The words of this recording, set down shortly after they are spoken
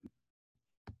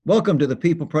Welcome to the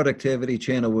People Productivity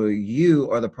Channel, where you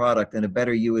are the product and a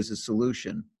better you is a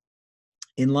solution.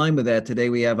 In line with that, today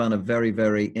we have on a very,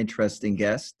 very interesting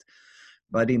guest,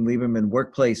 Vadim Liberman,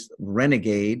 workplace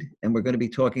renegade, and we're going to be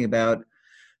talking about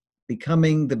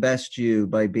becoming the best you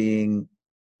by being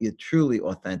truly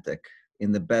authentic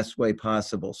in the best way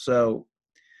possible. So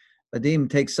Vadim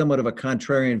takes somewhat of a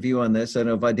contrarian view on this. I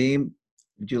know, Vadim,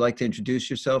 would you like to introduce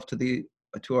yourself to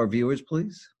our viewers,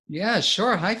 please? Yeah,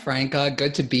 sure. Hi, Frank.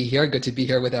 Good to be here. Good to be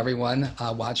here with everyone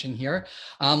watching here.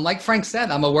 Like Frank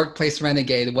said, I'm a workplace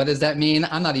renegade. What does that mean?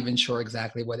 I'm not even sure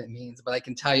exactly what it means, but I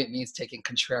can tell you it means taking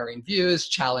contrarian views,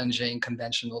 challenging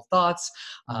conventional thoughts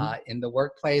in the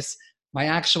workplace. My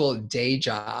actual day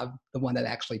job, the one that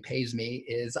actually pays me,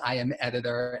 is I am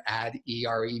editor at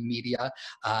ERE Media.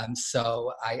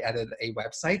 So I edit a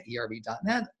website,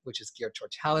 ERE.net, which is geared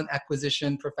toward talent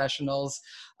acquisition professionals,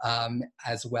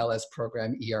 as well as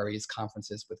program ERE's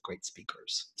conferences with great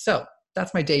speakers. So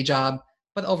that's my day job.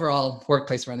 But overall,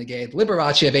 workplace renegade,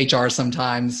 Liberace of HR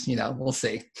sometimes, we'll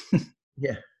see.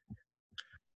 Yeah.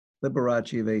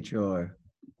 Liberace of HR.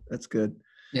 That's good.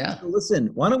 Yeah. So listen,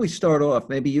 why don't we start off?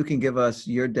 Maybe you can give us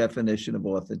your definition of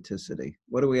authenticity.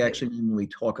 What do we actually mean when we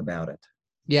talk about it?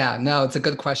 Yeah, no, it's a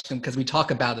good question because we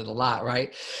talk about it a lot,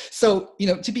 right? So,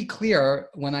 to be clear,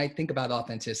 when I think about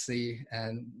authenticity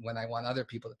and when I want other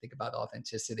people to think about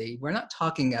authenticity, we're not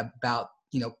talking about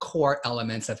core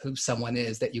elements of who someone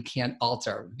is that you can't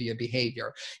alter via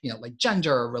behavior, like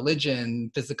gender, religion,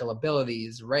 physical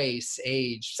abilities, race,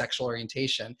 age, sexual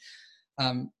orientation.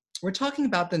 We're talking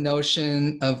about the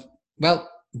notion of, well,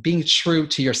 being true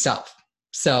to yourself.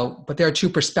 So, but there are two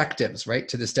perspectives, right,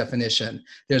 to this definition.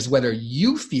 There's whether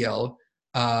you feel,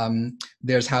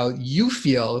 there's how you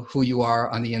feel who you are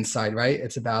on the inside, right?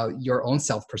 It's about your own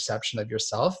self-perception of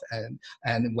yourself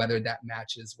and whether that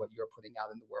matches what you're putting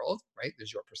out in the world, right?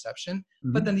 There's your perception.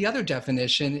 Mm-hmm. But then the other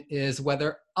definition is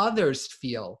whether others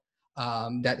feel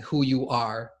that who you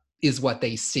are is what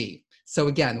they see. So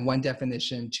again, one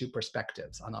definition, two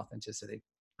perspectives on authenticity.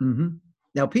 Mm-hmm.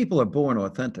 Now, people are born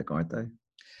authentic, aren't they?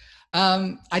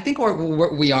 I think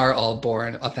we are all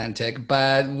born authentic,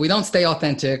 but we don't stay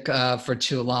authentic for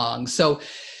too long. So,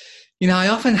 I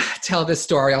often tell this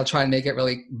story. I'll try and make it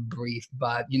really brief.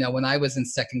 But, when I was in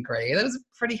second grade, I was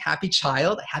a pretty happy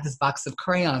child. I had this box of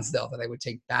crayons, though, that I would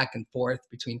take back and forth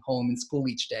between home and school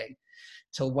each day.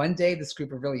 Till one day, this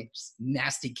group of really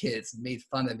nasty kids made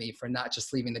fun of me for not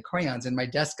just leaving the crayons in my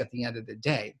desk at the end of the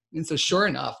day. And so sure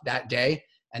enough, that day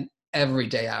and every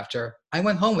day after, I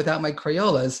went home without my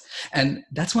Crayolas. And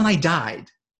that's when I died,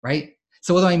 right?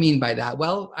 So what do I mean by that?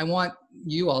 Well, I want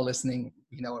you all listening,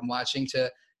 and watching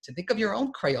to think of your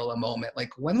own Crayola moment. Like,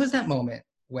 when was that moment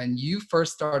when you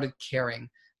first started caring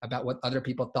about what other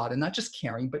people thought, and not just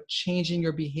caring, but changing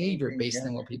your behavior based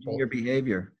on what people... Your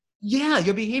behavior. Yeah,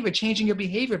 your behavior, changing your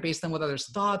behavior based on what others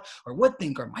thought or would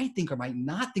think or might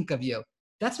not think of you.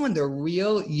 That's when the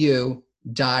real you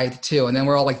died too. And then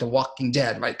we're all like the Walking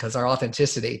Dead, right? Because our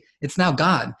authenticity, it's now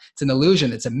gone. It's an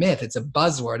illusion. It's a myth. It's a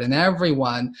buzzword. And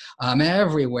everyone,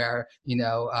 everywhere,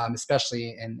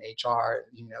 especially in HR,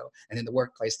 and in the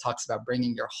workplace, talks about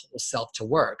bringing your whole self to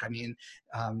work. I mean,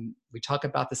 we talk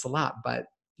about this a lot, but,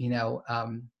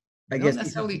 I guess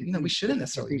we shouldn't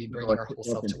necessarily be bringing our whole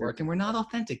self to work, and we're not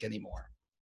authentic anymore.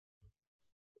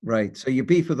 Right. So your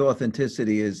beef with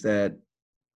authenticity is that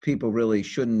people really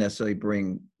shouldn't necessarily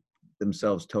bring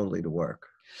themselves totally to work.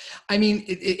 I mean,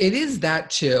 it is that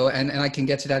too, and I can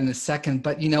get to that in a second,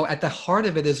 but at the heart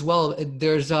of it as well,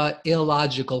 there's a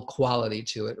illogical quality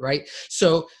to it, right?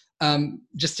 So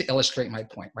just to illustrate my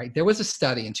point, right? There was a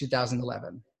study in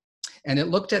 2011, and it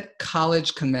looked at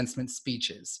college commencement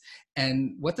speeches.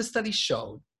 And what the study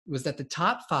showed was that the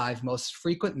top 5 most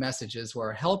frequent messages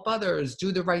were help others,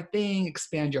 do the right thing,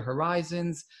 expand your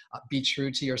horizons, be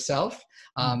true to yourself,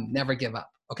 never give up.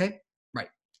 Okay, right.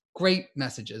 Great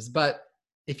messages. But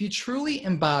if you truly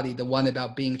embody the one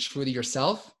about being true to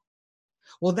yourself,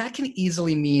 well, that can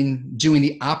easily mean doing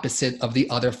the opposite of the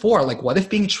other 4. Like, what if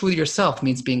being true to yourself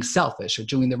means being selfish or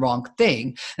doing the wrong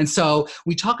thing? And so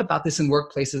we talk about this in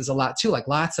workplaces a lot too. Like,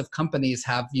 lots of companies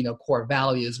have, core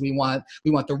values. We want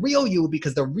the real you,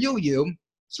 because the real you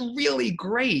is really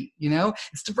great.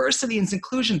 It's diversity and it's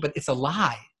inclusion, but it's a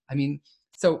lie. I mean,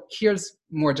 so here's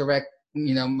more direct,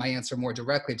 my answer more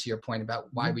directly to your point about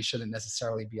why we shouldn't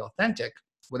necessarily be authentic,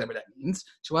 whatever that means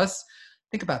to us.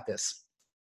 Think about this.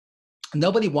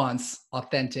 Nobody wants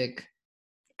authentic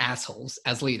assholes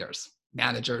as leaders,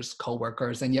 managers,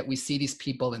 coworkers, and yet we see these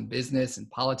people in business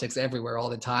and politics everywhere all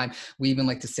the time. We even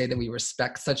like to say that we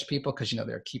respect such people because,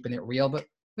 they're keeping it real, but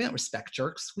we don't respect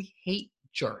jerks. We hate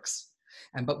jerks.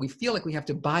 But we feel like we have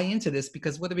to buy into this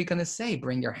because what are we going to say?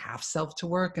 Bring your half self to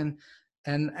work, and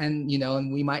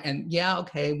and we might, and yeah,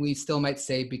 okay, we still might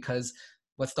say, because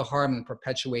what's the harm in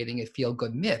perpetuating a feel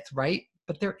good myth, right?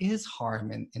 But there is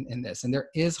harm in this, and there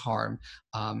is harm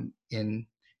in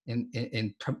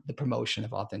the promotion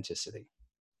of authenticity.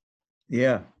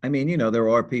 Yeah. I mean, there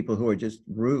are people who are just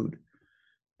rude,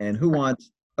 and who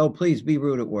wants, oh, please be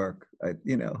rude at work.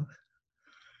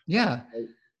 Yeah.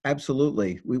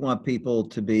 Absolutely. We want people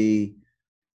to be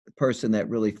the person that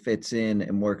really fits in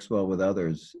and works well with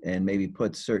others, and maybe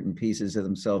puts certain pieces of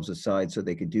themselves aside so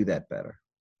they could do that better.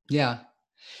 Yeah.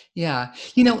 Yeah.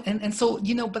 And so,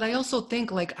 but I also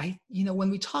think, like, when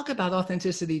we talk about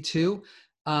authenticity too,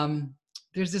 um,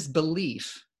 there's this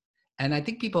belief, and I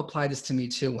think people apply this to me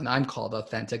too when I'm called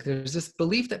authentic. There's this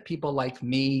belief that people like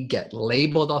me get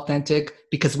labeled authentic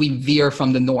because we veer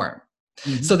from the norm.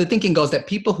 Mhm. So the thinking goes that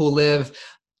people who live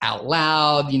out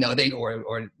loud, they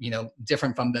or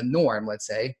different from the norm, let's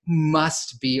say,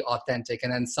 must be authentic.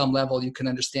 And on some level, you can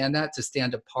understand that to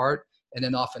stand apart in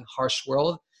an often harsh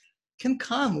world can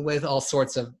come with all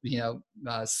sorts of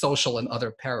social and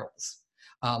other perils.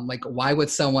 Like, why would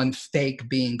someone fake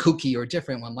being kooky or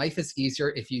different when life is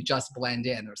easier if you just blend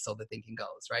in, or so the thinking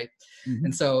goes, right? And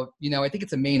Mhm. so, I think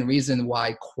it's a main reason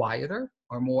why quieter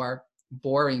or more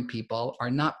boring people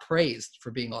are not praised for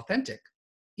being authentic,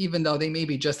 even though they may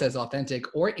be just as authentic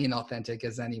or inauthentic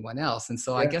as anyone else. And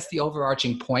so I Yeah. guess the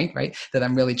overarching point, right, that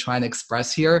I'm really trying to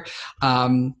express here,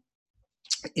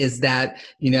 is that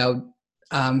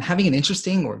having an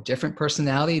interesting or different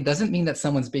personality doesn't mean that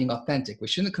someone's being authentic. We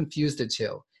shouldn't confuse the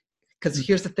two, because Mm.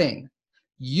 here's the thing: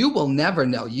 you will never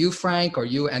know, you Frank or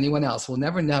you anyone else will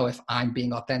never know if I'm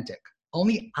being authentic.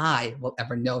 Only I will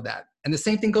ever know that. And the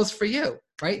same thing goes for you,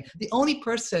 right? The only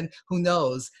person who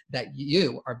knows that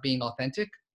you are being authentic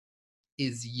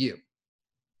is you.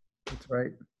 That's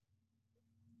right.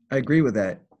 I agree with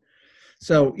that.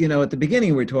 So, at the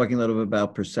beginning, we were talking a little bit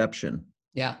about perception.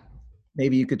 Yeah.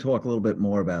 Maybe you could talk a little bit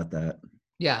more about that.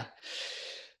 Yeah.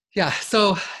 Yeah.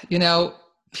 So,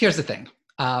 here's the thing.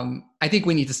 I think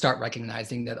we need to start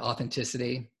recognizing that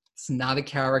authenticity, it's not a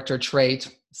character trait.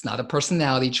 It's not a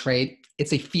personality trait.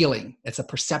 It's a feeling. It's a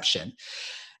perception.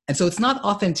 And so it's not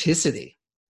authenticity,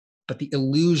 but the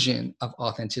illusion of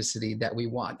authenticity that we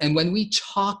want. And when we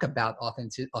talk about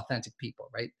authentic people,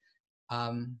 right?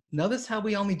 Notice how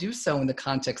we only do so in the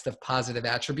context of positive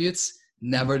attributes,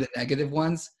 never the negative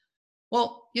ones.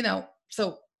 Well,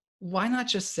 so why not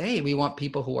just say we want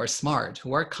people who are smart,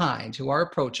 who are kind, who are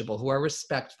approachable, who are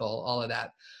respectful, all of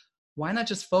that? Why not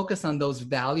just focus on those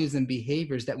values and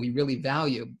behaviors that we really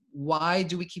value? Why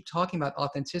do we keep talking about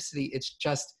authenticity? It's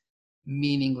just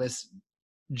meaningless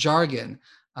jargon.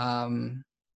 Um,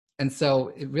 and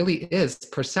so it really is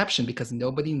perception, because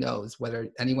nobody knows whether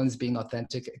anyone's being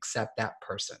authentic except that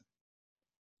person.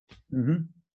 Hmm. And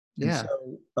Yeah.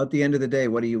 so, at the end of the day,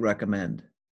 what do you recommend?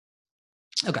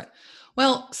 Okay.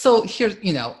 Well, so here,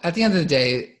 at the end of the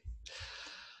day,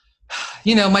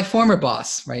 my former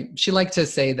boss, right? She liked to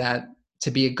say that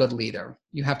to be a good leader,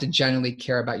 you have to genuinely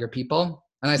care about your people.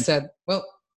 And I said, well,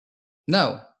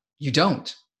 no, you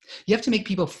don't. You have to make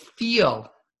people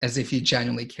feel as if you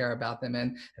genuinely care about them.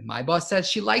 And my boss said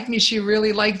she liked me. She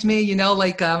really liked me.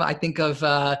 Like I think of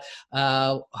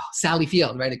Sally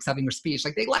Field, right? Accepting her speech.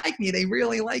 Like, they like me. They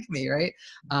really like me, right?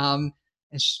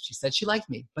 And she said she liked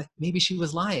me, but maybe she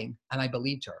was lying, and I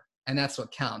believed her. And that's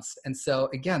what counts. And so,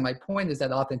 again, my point is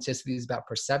that authenticity is about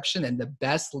perception, and the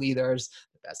best leaders,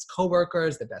 the best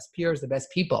coworkers, the best peers, the best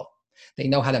people, they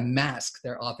know how to mask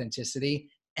their authenticity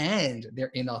and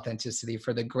their inauthenticity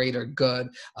for the greater good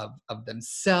of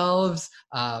themselves,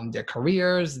 their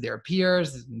careers, their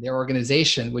peers, their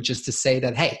organization, which is to say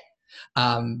that, hey,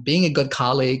 being a good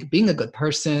colleague, being a good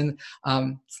person,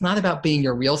 it's not about being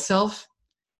your real self.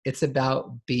 It's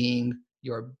about being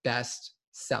your best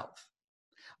self.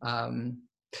 Um,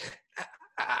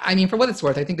 I mean, for what it's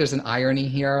worth, I think there's an irony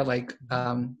here. Like,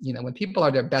 when people are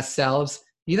their best selves,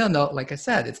 you don't know, like I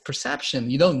said, it's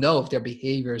perception. You don't know if their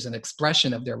behavior is an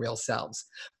expression of their real selves.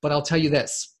 But I'll tell you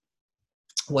this: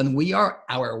 when we are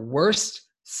our worst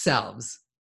selves,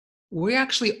 we're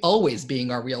actually always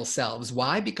being our real selves.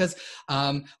 Why? Because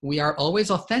we are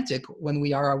always authentic when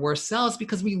we are our worst selves,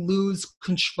 because we lose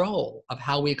control of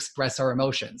how we express our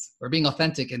emotions. We're being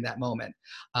authentic in that moment.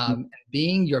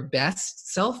 Being your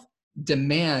best self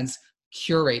demands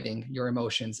curating your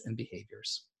emotions and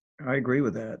behaviors. I agree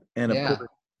with that. And of Yeah. course,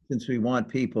 since we want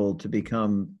people to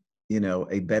become,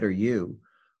 a better you,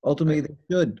 Right. ultimately they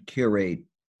should curate,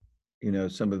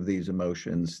 some of these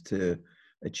emotions to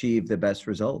achieve the best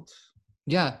results.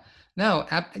 Yeah. No,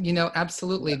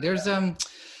 absolutely. There's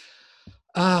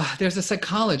There's a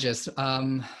psychologist,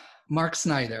 Mark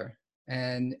Snyder,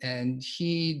 and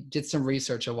he did some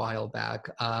research a while back,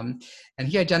 and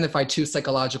he identified two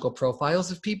psychological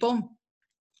profiles of people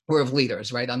or of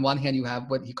leaders, right? On one hand, you have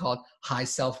what he called high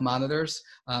self monitors.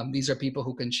 These are people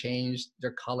who can change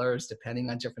their colors depending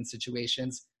on different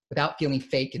situations without feeling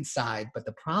fake inside. But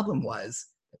the problem was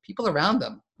that people around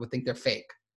them would think they're fake.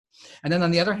 And then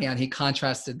on the other hand, he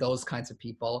contrasted those kinds of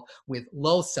people with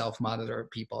low self-monitor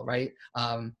people, right?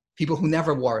 People who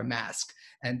never wore a mask.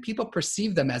 And people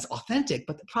perceive them as authentic,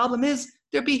 but the problem is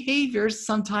their behaviors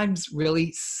sometimes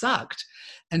really sucked.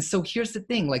 And so here's the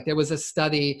thing, like there was a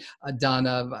study done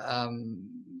of,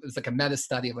 it was like a meta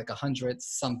study of like 100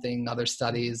 something other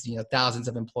studies, thousands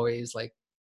of employees, like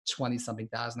 20 something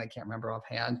thousand, I can't remember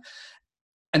offhand.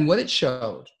 And what it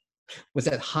showed was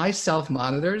that high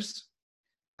self-monitors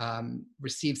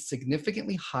received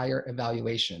significantly higher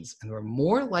evaluations and were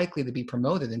more likely to be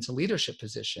promoted into leadership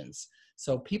positions.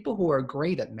 So people who are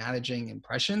great at managing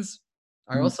impressions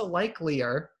are Mm. also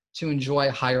likelier to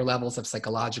enjoy higher levels of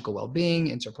psychological well-being,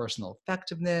 interpersonal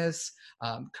effectiveness,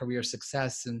 career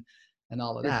success, and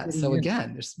all of They're that. fitting So in,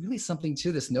 again, there's really something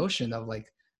to this notion of like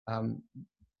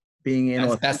being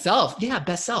as inauthentic. best self. Yeah,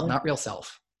 best self, not real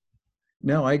self.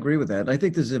 No, I agree with that. I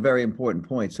think this is a very important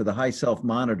point. So the high self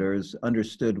monitors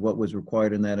understood what was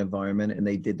required in that environment and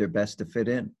they did their best to fit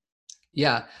in.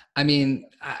 Yeah, I mean,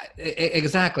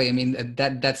 exactly. I mean,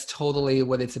 that's totally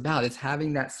what it's about. It's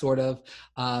having that sort of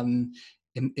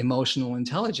emotional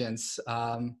intelligence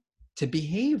to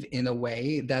behave in a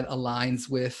way that aligns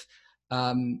with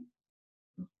um,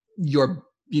 your,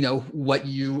 what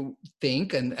you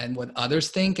think and what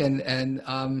others think, and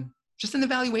just an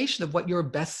evaluation of what your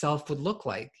best self would look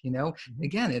like. Mhm.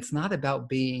 Again, it's not about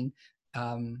being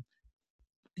um,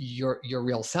 your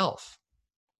real self.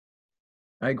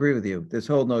 I agree with you. This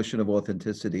whole notion of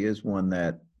authenticity is one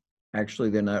that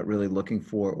actually they're not really looking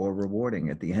for or rewarding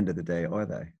at the end of the day, are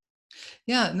they?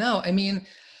 Yeah, no, I mean,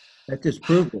 That just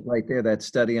proves it right there. That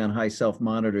study on high self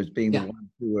monitors being the yeah. ones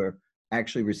who are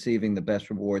actually receiving the best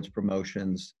rewards,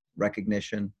 promotions,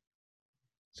 recognition.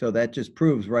 So that just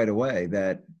proves right away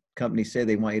that companies say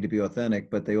they want you to be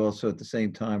authentic, but they also at the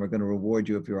same time are going to reward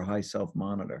you if you're a high self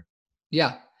monitor.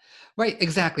 Yeah, right,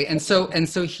 exactly. And so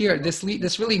here, this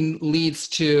really leads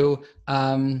to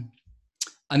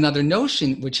another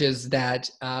notion, which is that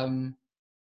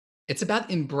it's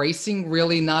about embracing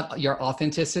really not your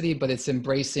authenticity, but it's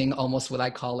embracing almost what I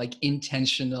call like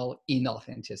intentional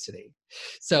inauthenticity.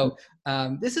 So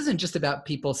this isn't just about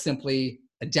people simply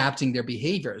adapting their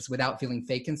behaviors without feeling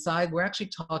fake inside. We're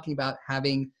actually talking about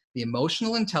having the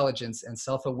emotional intelligence and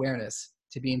self-awareness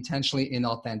to be intentionally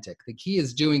inauthentic. The key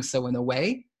is doing so in a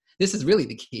way, this is really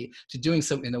the key, to doing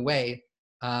so in a way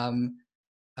um,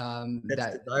 That's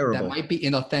that desirable. might be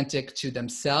inauthentic to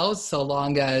themselves, so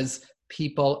long as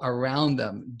people around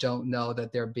them don't know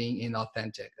that they're being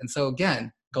inauthentic. And so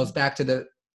again, goes back to the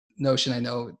notion, I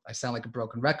know I sound like a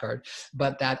broken record,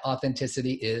 but that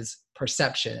authenticity is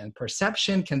perception, and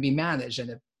perception can be managed.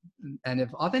 And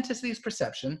if authenticity is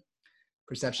perception,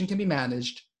 perception can be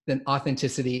managed, then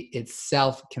authenticity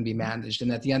itself can be managed.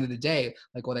 And at the end of the day,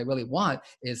 like what I really want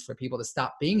is for people to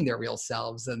stop being their real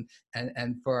selves,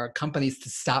 and for companies to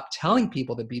stop telling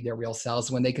people to be their real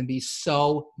selves when they can be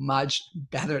so much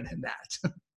better than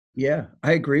that. Yeah,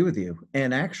 I agree with you.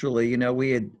 And actually,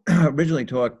 we had originally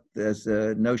talked as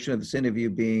the notion of this interview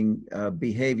being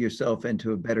behave yourself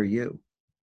into a better you.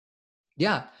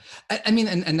 Yeah, I mean,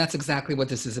 and that's exactly what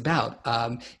this is about.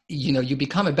 You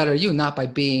become a better you, not by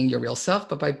being your real self,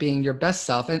 but by being your best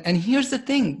self. And here's the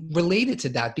thing related to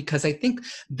that, because I think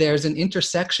there's an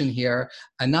intersection here,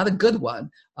 and not a good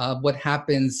one, of what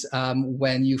happens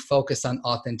when you focus on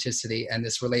authenticity. And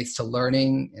this relates to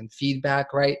learning and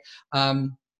feedback, right?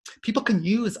 People can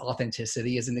use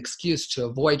authenticity as an excuse to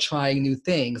avoid trying new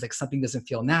things, like something doesn't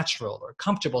feel natural or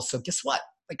comfortable. So guess what?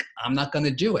 Like, I'm not going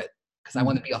to do it because I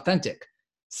want to Mhm. be authentic.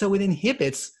 So it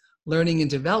inhibits learning and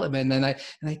development. And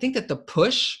I think that the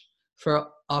push for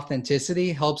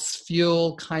authenticity helps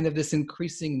fuel kind of this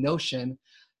increasing notion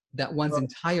that one's Well,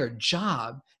 entire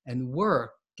job and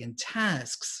work and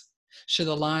tasks should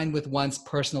align with one's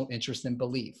personal interest and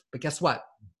belief. But guess what?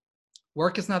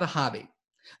 Work is not a hobby.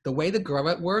 The way to grow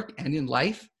at work and in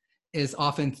life is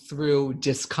often through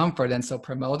discomfort. And so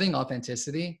promoting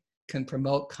authenticity can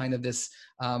promote kind of this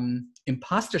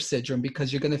imposter syndrome,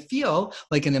 because you're going to feel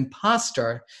like an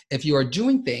imposter if you are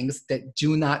doing things that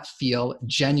do not feel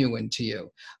genuine to you.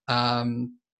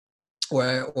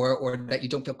 Or that you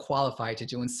don't feel qualified to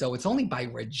do. And so it's only by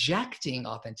rejecting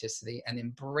authenticity and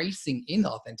embracing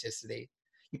inauthenticity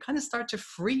you kind of start to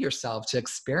free yourself to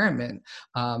experiment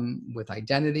with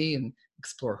identity and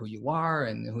explore who you are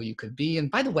and who you could be. And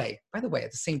by the way, at the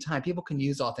same time, people can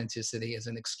use authenticity as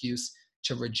an excuse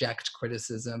to reject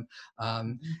criticism.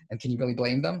 And can you really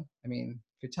blame them? I mean,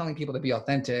 if you're telling people to be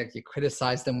authentic, you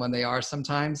criticize them when they are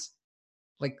sometimes,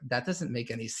 like that doesn't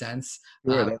make any sense.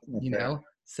 Sure, that's not You fair. know?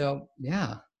 So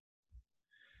yeah.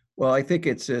 Well, I think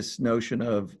it's this notion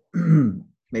of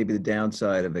maybe the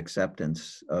downside of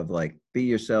acceptance of like be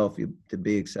yourself, you to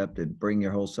be accepted, bring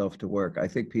your whole self to work. I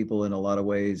think people in a lot of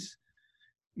ways,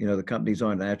 the companies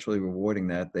aren't naturally rewarding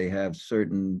that. They have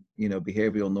certain,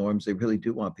 behavioral norms they really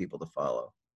do want people to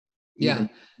follow, even Yeah. if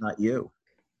it's not you.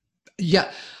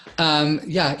 Yeah.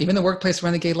 Yeah. Even the workplace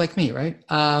renegade like me, right?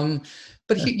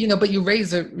 But but you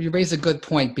raise a good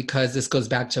point, because this goes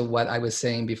back to what I was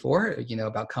saying before,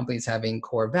 about companies having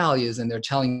core values and they're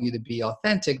telling you to be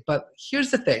authentic. But here's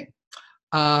the thing.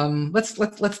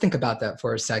 Let's think about that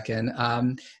for a second.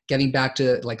 Getting back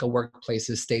to like a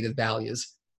workplace's stated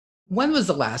values. When was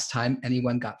the last time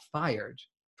anyone got fired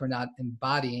for not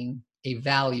embodying a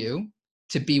value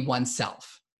to be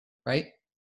oneself? Right?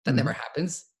 That Mhm. never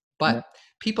happens. No. But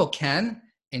people can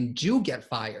and do get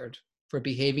fired for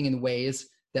behaving in ways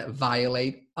that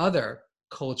violate other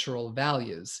cultural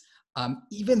values,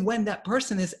 even when that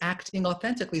person is acting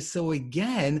authentically. So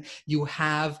again, you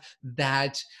have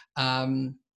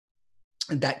um,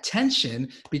 that tension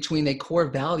between a core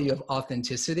value of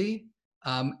authenticity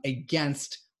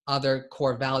against other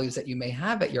core values that you may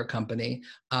have at your company,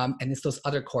 and it's those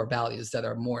other core values that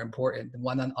are more important. The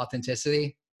one on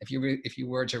authenticity, if you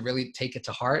were to really take it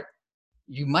to heart,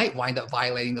 you might wind up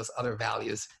violating those other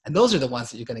values, and those are the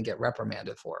ones that you're going to get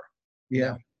reprimanded for. You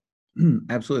Yeah, know?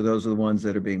 absolutely. Those are the ones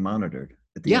that are being monitored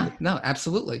at the end Yeah, of. no,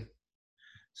 absolutely.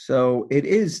 So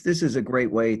this is a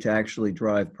great way to actually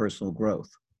drive personal growth.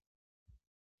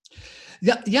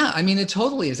 Yeah, yeah. I mean, it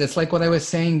totally is. It's like what I was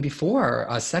saying before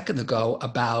a second ago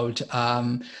about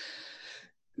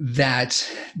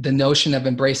that the notion of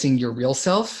embracing your real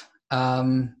self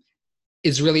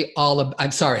is really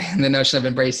I'm sorry, the notion of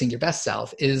embracing your best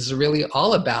self is really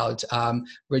all about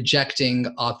rejecting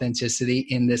authenticity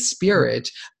in the spirit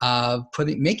of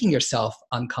making yourself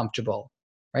uncomfortable,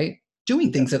 right? Doing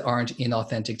Yeah. things that aren't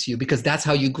inauthentic to you, because that's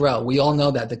how you grow. We all know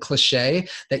that the cliche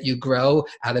that you grow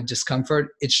out of discomfort,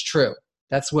 it's true.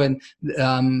 That's when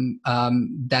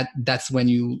that's when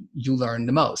you learn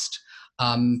the most.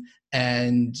 Um,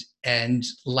 and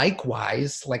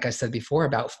likewise, like I said before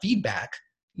about feedback,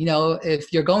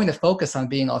 if you're going to focus on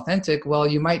being authentic, well,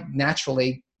 you might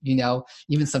naturally,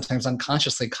 even sometimes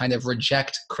unconsciously kind of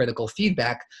reject critical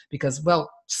feedback because, well,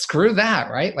 screw that,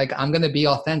 right? Like I'm going to be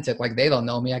authentic. Like they don't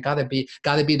know me. I gotta be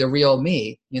the real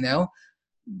me,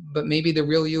 but maybe the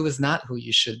real you is not who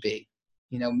you should be.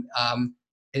 You know,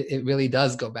 it really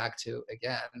does go back to,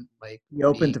 again, like Be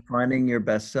open being. to finding your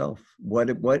best self. What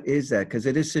is that? Because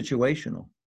it is situational.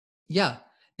 Yeah,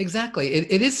 exactly.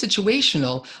 It is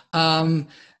situational.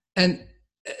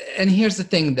 And here's the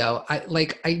thing, though.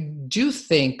 I do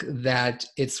think that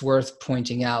it's worth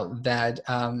pointing out that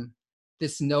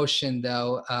this notion,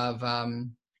 though, of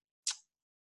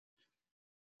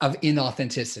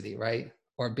inauthenticity, right?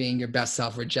 Or being your best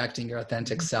self, rejecting your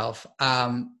authentic Mhm. self.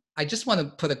 I just want to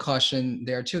put a caution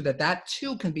there too, that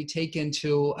too can be taken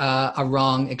to a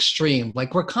wrong extreme.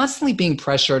 Like we're constantly being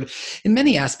pressured in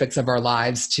many aspects of our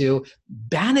lives to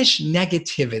banish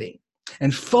negativity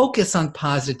and focus on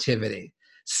positivity.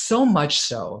 So much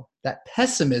so that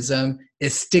pessimism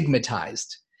is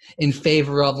stigmatized in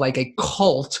favor of like a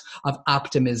cult of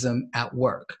optimism at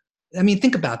work. I mean,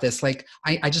 think about this. Like,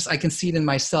 I can see it in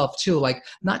myself too. Like,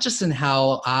 not just in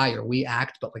how I or we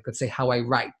act, but like, let's say how I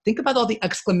write. Think about all the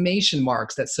exclamation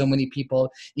marks that so many people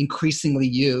increasingly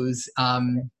use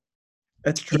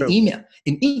That's in true. email,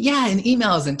 in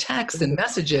emails and texts and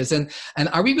messages. And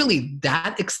are we really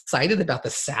that excited about the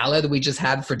salad we just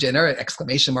had for dinner?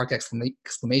 Exclamation mark,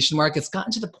 exclamation mark. It's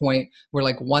gotten to the point where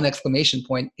like one exclamation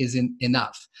point isn't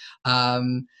enough.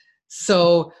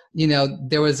 So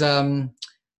there was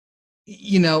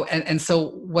and so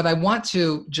what I want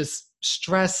to just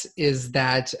stress is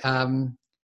that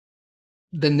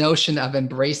the notion of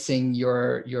embracing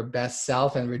your best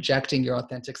self and rejecting your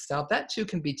authentic self, that too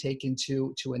can be taken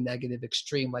to a negative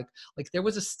extreme. Like there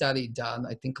was a study done,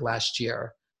 I think last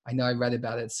year, I know I read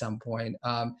about it at some point.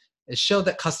 It showed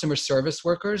that customer service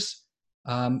workers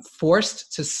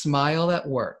forced to smile at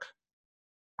work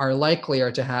are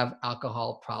likelier to have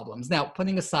alcohol problems. Now,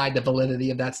 putting aside the validity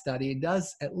of that study, it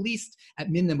does, at least at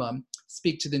minimum,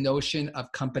 speak to the notion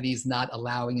of companies not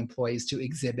allowing employees to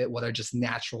exhibit what are just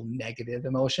natural negative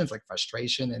emotions like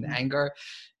frustration and anger.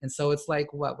 And so it's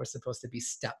like, what, we're supposed to be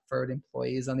Stepford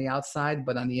employees on the outside,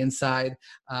 but on the inside,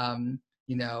 we're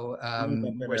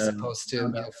supposed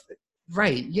to,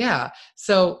 right. Yeah.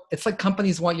 So it's like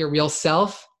companies want your real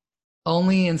self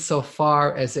only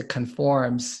insofar as it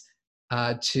conforms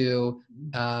to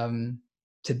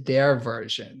their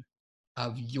version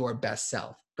of your best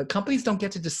self. But companies don't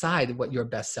get to decide what your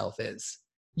best self is.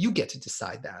 You get to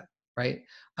decide that, right?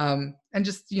 And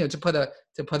just to put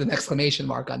an exclamation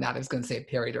mark on that, I was going to say a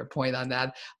period or a point on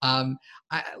that.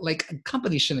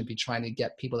 Companies shouldn't be trying to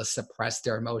get people to suppress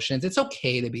their emotions. It's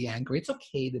okay to be angry. It's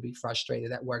okay to be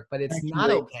frustrated at work, but it's not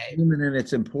okay. And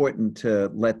it's important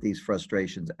to let these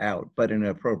frustrations out, but in an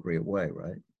appropriate way,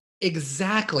 right?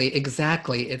 Exactly.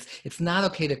 It's not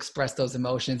okay to express those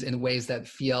emotions in ways that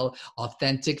feel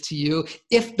authentic to you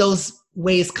if those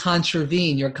ways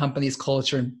contravene your company's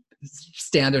culture and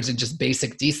standards and just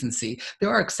basic decency. There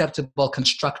are acceptable,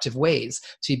 constructive ways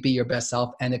to be your best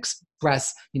self and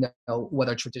express, what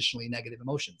are traditionally negative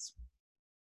emotions.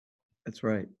 That's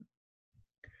right.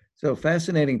 So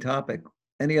fascinating topic.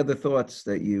 Any other thoughts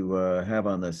that you have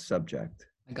on this subject?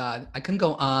 My God, I can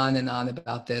go on and on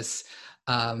about this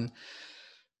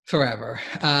forever.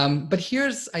 But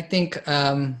here's, I think,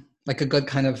 like a good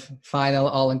kind of final,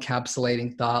 all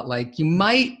encapsulating thought. Like, you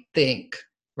might think,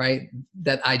 right,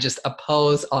 that I just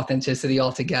oppose authenticity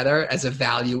altogether as a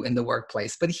value in the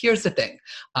workplace. But here's the thing.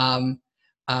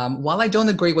 While I don't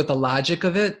agree with the logic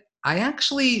of it, I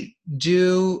actually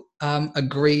do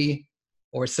agree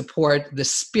or support the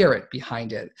spirit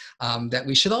behind it, that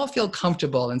we should all feel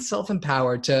comfortable and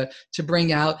self-empowered to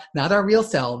bring out not our real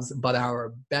selves, but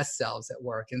our best selves at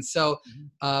work. And so,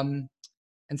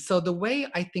 the way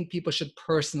I think people should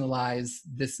personalize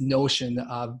this notion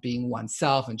of being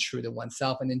oneself and true to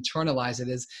oneself and internalize it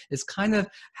is kind of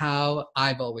how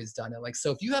I've always done it. Like,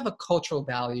 so if you have a cultural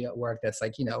value at work that's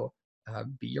like,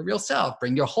 be your real self,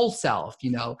 bring your whole self,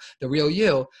 the real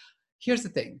you. Here's the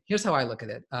thing. Here's how I look at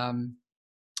it.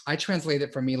 I translate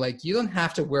it for me like, you don't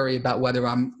have to worry about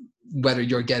whether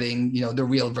you're getting, the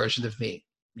real version of me.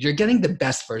 You're getting the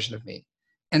best version of me.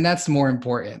 And that's more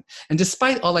important. And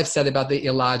despite all I've said about the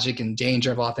illogic and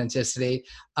danger of authenticity,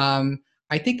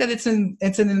 I think that it's an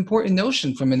important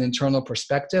notion from an internal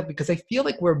perspective, because I feel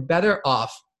like we're better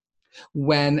off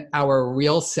when our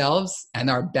real selves and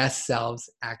our best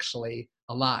selves actually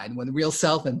align, when real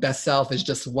self and best self is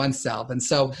just one self. And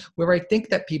so where I think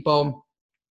that people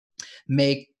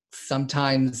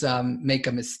sometimes make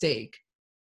a mistake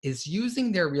is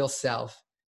using their real self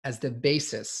as the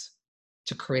basis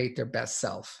to create their best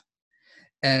self.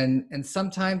 And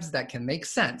sometimes that can make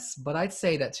sense, but I'd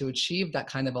say that to achieve that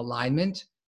kind of alignment,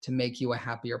 to make you a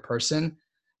happier person,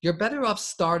 you're better off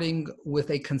starting with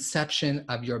a conception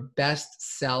of your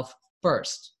best self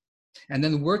first, and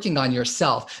then working on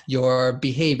yourself, your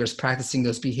behaviors, practicing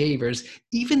those behaviors,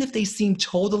 even if they seem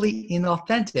totally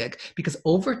inauthentic, because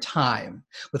over time,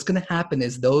 what's going to happen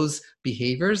is those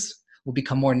behaviors will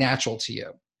become more natural to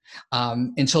you,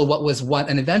 until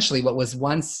and eventually what was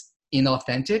once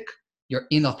inauthentic,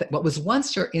 what was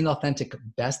once your inauthentic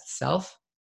best self,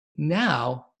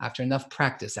 now, after enough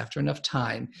practice, after enough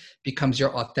time, becomes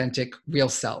your authentic real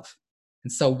self.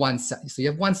 And so you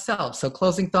have one self. So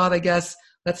closing thought, I guess,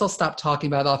 let's all stop talking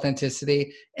about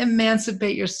authenticity.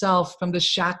 Emancipate yourself from the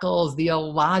shackles, the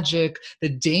illogic, the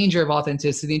danger of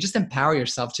authenticity, and just empower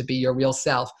yourself to be your real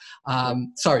self.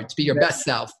 To be your best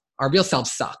self. Our real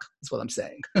selves suck, is what I'm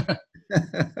saying.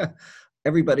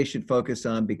 Everybody should focus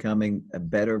on becoming a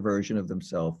better version of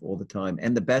themselves all the time,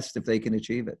 and the best if they can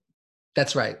achieve it.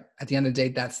 That's right. At the end of the day,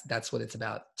 that's what it's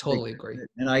about. Totally agree.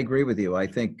 And I agree with you. I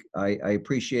think I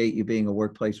appreciate you being a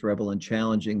workplace rebel and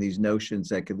challenging these notions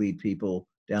that could lead people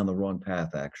down the wrong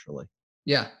path, actually.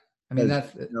 Yeah. I mean,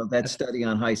 that study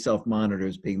on high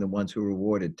self-monitors being the ones who are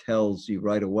rewarded tells you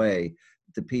right away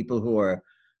the people who are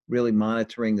really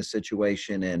monitoring the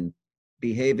situation and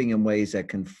behaving in ways that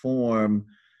conform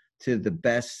to the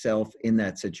best self in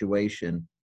that situation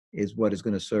is what is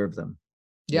going to serve them.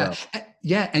 Yeah. Well.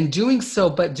 Yeah. And doing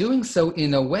so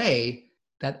in a way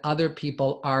that other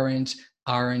people aren't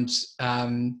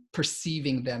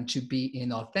perceiving them to be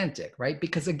inauthentic, right?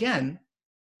 Because again,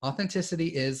 authenticity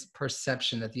is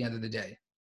perception at the end of the day.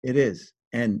 It is.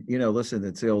 And, listen,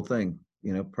 it's the old thing,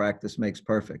 practice makes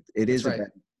perfect. It is about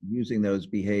using those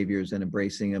behaviors and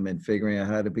embracing them and figuring out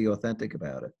how to be authentic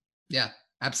about it. Yeah,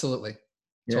 absolutely.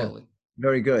 Yeah. Totally.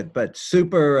 Very good, but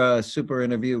super, super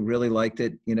interview. Really liked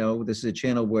it. You know, this is a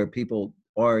channel where people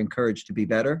are encouraged to be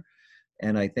better,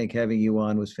 and I think having you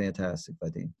on was fantastic,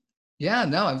 Vadim. Yeah,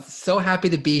 no, I'm so happy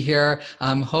to be here.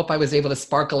 Hope I was able to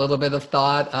spark a little bit of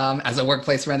thought as a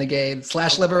workplace renegade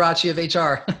slash Liberace of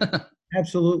HR.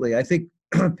 Absolutely, I think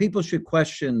people should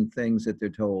question things that they're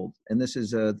told, and this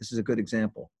is a good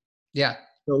example. Yeah,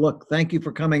 So, look, thank you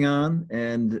for coming on,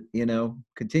 and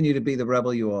continue to be the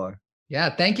rebel you are. yeah,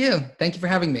 thank you. Thank you for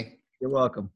having me. You're welcome.